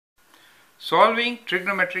Solving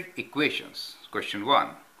trigonometric equations. Question 1.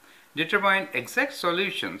 Determine exact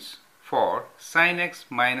solutions for sin x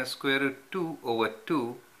minus square root 2 over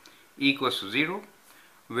 2 equals to 0,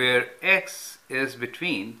 where x is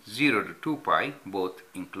between 0 to 2 pi, both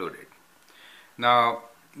included. Now,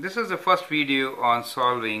 this is the first video on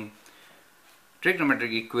solving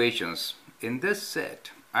trigonometric equations. In this set,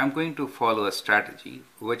 I'm going to follow a strategy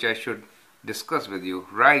which I should discuss with you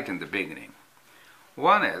right in the beginning.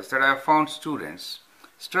 One is that I have found students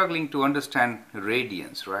struggling to understand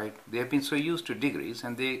radians, right? They have been so used to degrees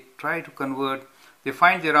and they try to convert, they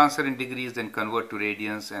find their answer in degrees, then convert to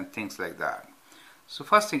radians and things like that. So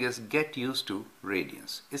first thing is get used to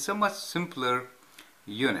radians. It's a much simpler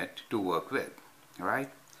unit to work with, right?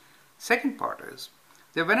 Second part is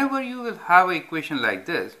that whenever you will have an equation like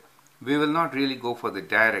this, we will not really go for the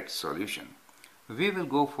direct solution. We will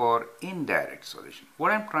go for indirect solution.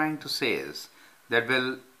 What I'm trying to say is that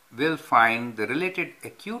we'll find the related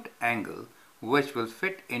acute angle which will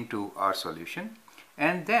fit into our solution,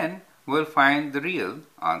 and then we'll find the real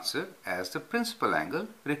answer as the principal angle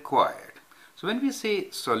required. So when we say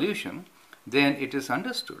solution, then it is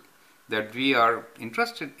understood that we are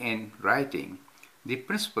interested in writing the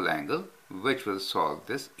principal angle which will solve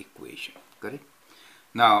this equation, correct?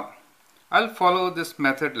 Now, I'll follow this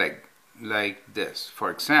method like this.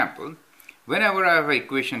 For example, whenever I have an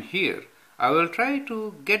equation here, I will try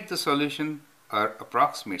to get the solution or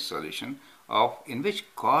approximate solution of in which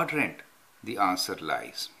quadrant the answer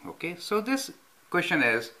lies. Okay, so this question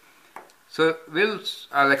is,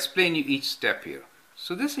 I'll explain you each step here.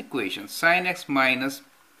 So this equation, sin x minus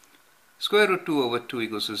square root 2 over 2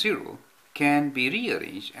 equals to 0, can be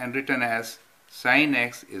rearranged and written as sin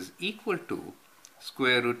x is equal to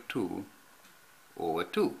square root 2 over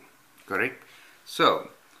 2, correct? So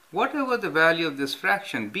whatever the value of this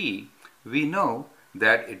fraction be, we know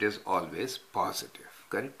that it is always positive,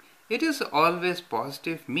 correct? It is always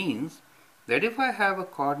positive means that if I have a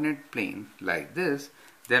coordinate plane like this,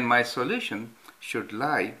 then my solution should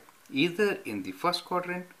lie either in the first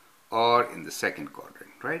quadrant or in the second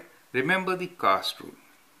quadrant, right? Remember the cast rule,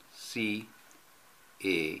 C-A-S-T,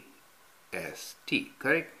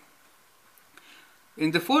 correct?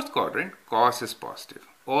 In the fourth quadrant, cos is positive.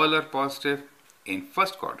 All are positive in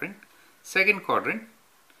first quadrant. Second quadrant,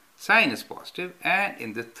 sine is positive, and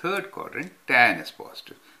in the third quadrant, tan is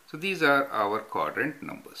positive. So these are our quadrant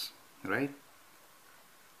numbers, right?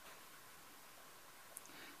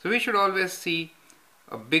 So we should always see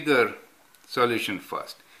a bigger solution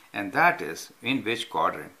first, and that is in which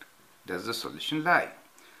quadrant does the solution lie.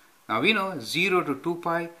 Now we know 0 to 2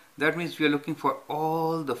 pi, that means we are looking for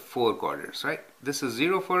all the four quadrants, right? This is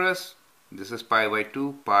 0 for us, this is pi by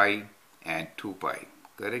 2, pi and 2 pi,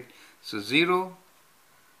 correct? So 0,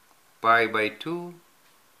 pi by 2,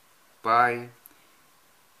 pi,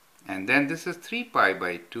 and then this is 3 pi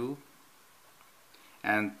by 2,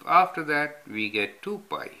 and after that we get 2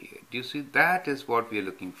 pi here. Do you see? That is what we are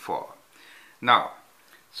looking for. Now,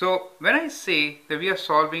 so when I say that we are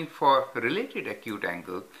solving for related acute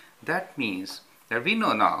angle, that means that we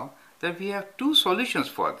know now that we have two solutions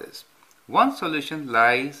for this. One solution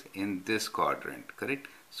lies in this quadrant, correct?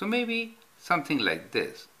 So maybe something like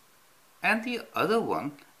this, and the other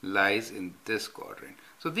one lies in this quadrant.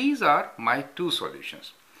 So these are my two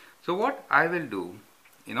solutions. So what I will do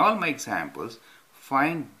in all my examples,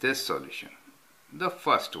 find this solution, the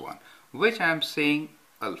first one, which I am saying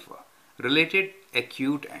alpha, related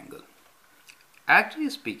acute angle. Actually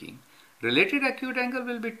speaking, related acute angle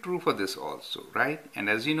will be true for this also, right? And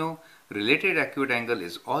as you know, related acute angle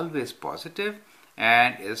is always positive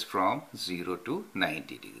and is from 0 to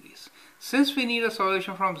 90 degrees. Since we need a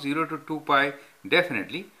solution from 0 to 2 pi,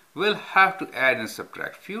 definitely we'll have to add and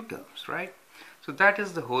subtract few terms, right? So that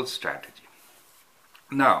is the whole strategy.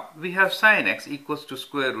 Now we have sin x equals to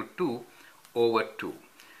square root 2 over 2,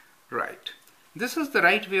 right? This is the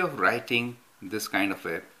right way of writing this kind of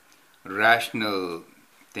a rational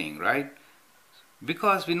thing, right?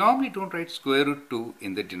 Because we normally don't write square root 2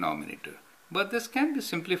 in the denominator, but this can be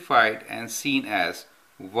simplified and seen as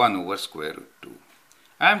 1 over square root 2.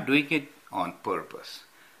 I am doing it on purpose,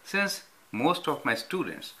 since most of my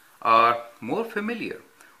students are more familiar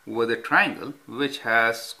with a triangle which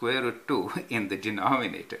has square root 2 in the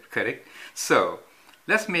denominator, correct? So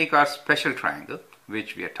let's make our special triangle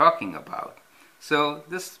which we are talking about. So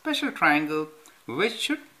this special triangle which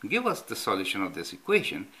should give us the solution of this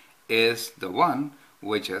equation is the one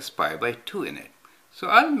which has pi by 2 in it. So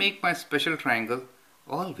I'll make my special triangle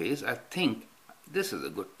always. I think this is a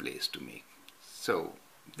good place to make. So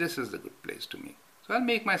this is the good place to make. So I'll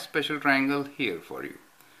make my special triangle here for you.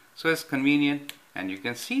 So it's convenient, and you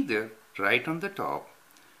can see there right on the top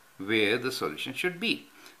where the solution should be.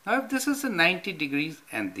 Now if this is a 90 degrees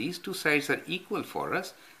and these two sides are equal for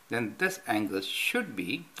us, then this angle should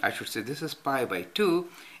be, I should say this is pi by 2,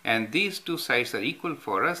 and these two sides are equal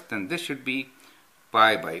for us, then this should be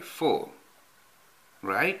pi by 4.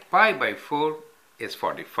 Right? Pi by 4 is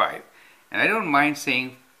 45. And I don't mind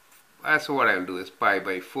saying, so what I will do is pi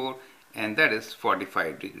by 4, and that is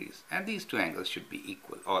 45 degrees. And these two angles should be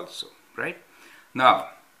equal also. Right? Now,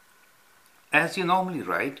 as you normally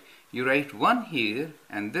write, you write 1 here,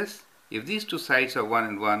 and this, if these two sides are 1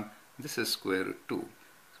 and 1, this is square root 2.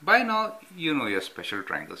 So by now, you know your special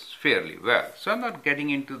triangles fairly well. So I'm not getting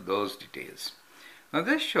into those details. Now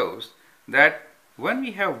this shows that when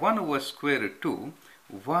we have 1 over square root 2,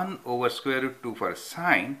 1 over square root 2 for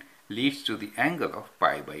sine leads to the angle of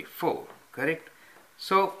pi by 4. Correct?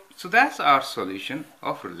 So that's our solution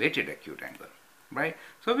of related acute angle. Right?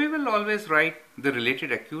 So we will always write the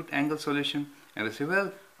related acute angle solution, and we say,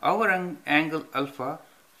 well, our angle alpha,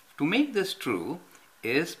 to make this true,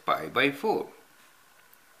 is pi by 4.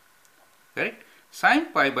 Correct?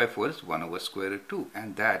 Sine pi by 4 is 1 over square root 2,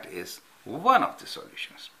 and that is one of the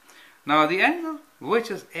solutions. Now the angle which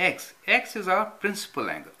is x is our principal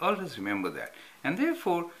angle. Always remember that. And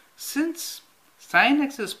therefore, since sine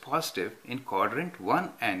x is positive in quadrant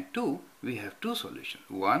 1 and 2, we have two solutions.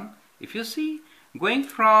 One, if you see, going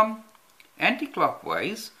from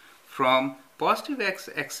anti-clockwise from positive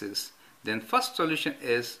x-axis, then first solution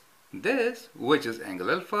is this, which is angle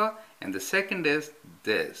alpha, and the second is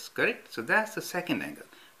this. Correct? So that's the second angle.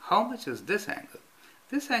 How much is this angle?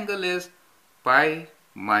 This angle is pi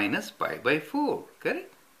minus pi by 4.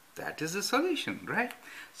 Correct? That is the solution, right?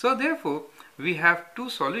 So therefore, we have two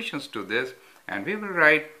solutions to this, and we will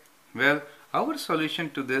write, well, our solution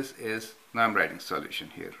to this is, now I'm writing solution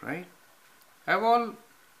here, right?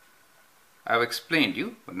 I've explained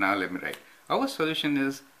you, but now let me write. Our solution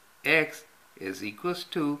is x is equals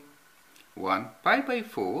to 1 pi by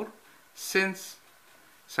 4. Since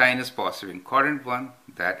sine is positive in quadrant 1,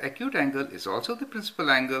 that acute angle is also the principal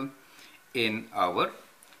angle in our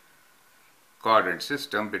quadrant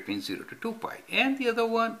system between 0 to 2 pi. And the other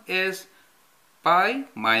one is pi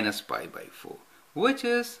minus pi by 4, which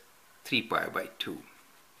is 3 pi by 2.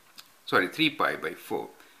 Sorry, 3 pi by 4.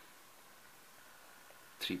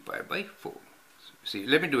 3 pi by 4. So, see,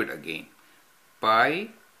 let me do it again. Pi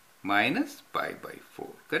minus pi by 4.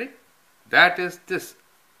 Correct? That is this,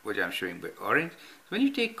 which I'm showing by orange. So when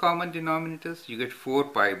you take common denominators, you get 4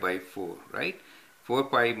 pi by 4, right? 4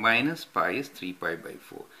 pi minus pi is 3 pi by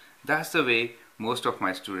 4. That's the way most of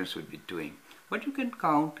my students will be doing. But you can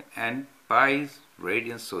count, and pi is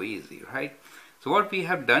radians so easy, right? So what we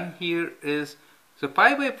have done here is, so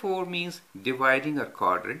pi by 4 means dividing a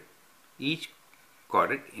quadrant, each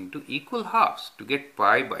quadrant into equal halves to get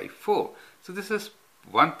pi by 4. So this is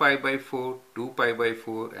 1 pi by 4, 2 pi by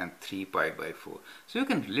 4, and 3 pi by 4. So you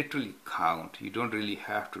can literally count. You don't really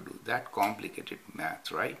have to do that complicated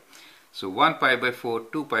math, right? So 1 pi by 4,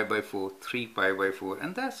 2 pi by 4, 3 pi by 4,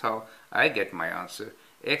 and that's how I get my answer.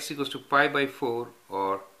 X equals to pi by 4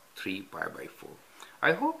 or 3 pi by 4.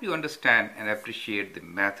 I hope you understand and appreciate the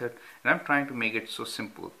method, and I'm trying to make it so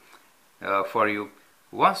simple for you.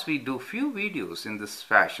 Once we do few videos in this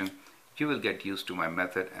fashion, you will get used to my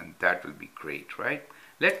method, and that will be great, right?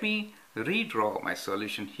 Let me redraw my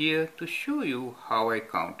solution here to show you how I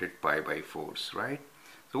counted pi by 4s, right?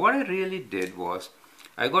 So what I really did was,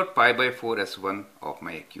 I got pi by 4 as one of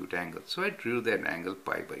my acute angles. So I drew that angle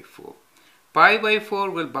pi by 4. Pi by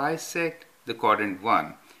 4 will bisect the quadrant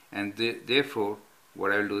 1, and therefore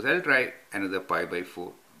what I will do is I'll write another pi by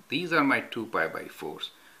 4. These are my two pi by 4s.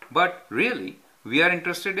 But really, we are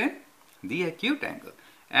interested in the acute angle,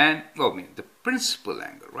 and the principal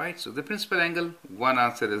angle, right? So the principal angle, one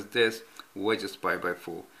answer is this, which is pi by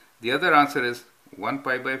 4. The other answer is 1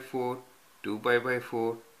 pi by 4, 2 pi by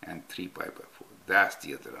 4, and 3 pi by 4. That's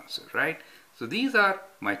the other answer, right? So these are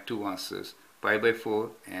my two answers, pi by 4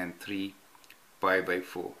 and 3 pi by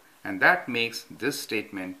 4. And that makes this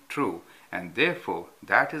statement true, and therefore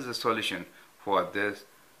that is the solution for this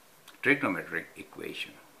trigonometric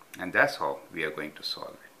equation. And that's how we are going to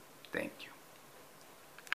solve it. Thank you.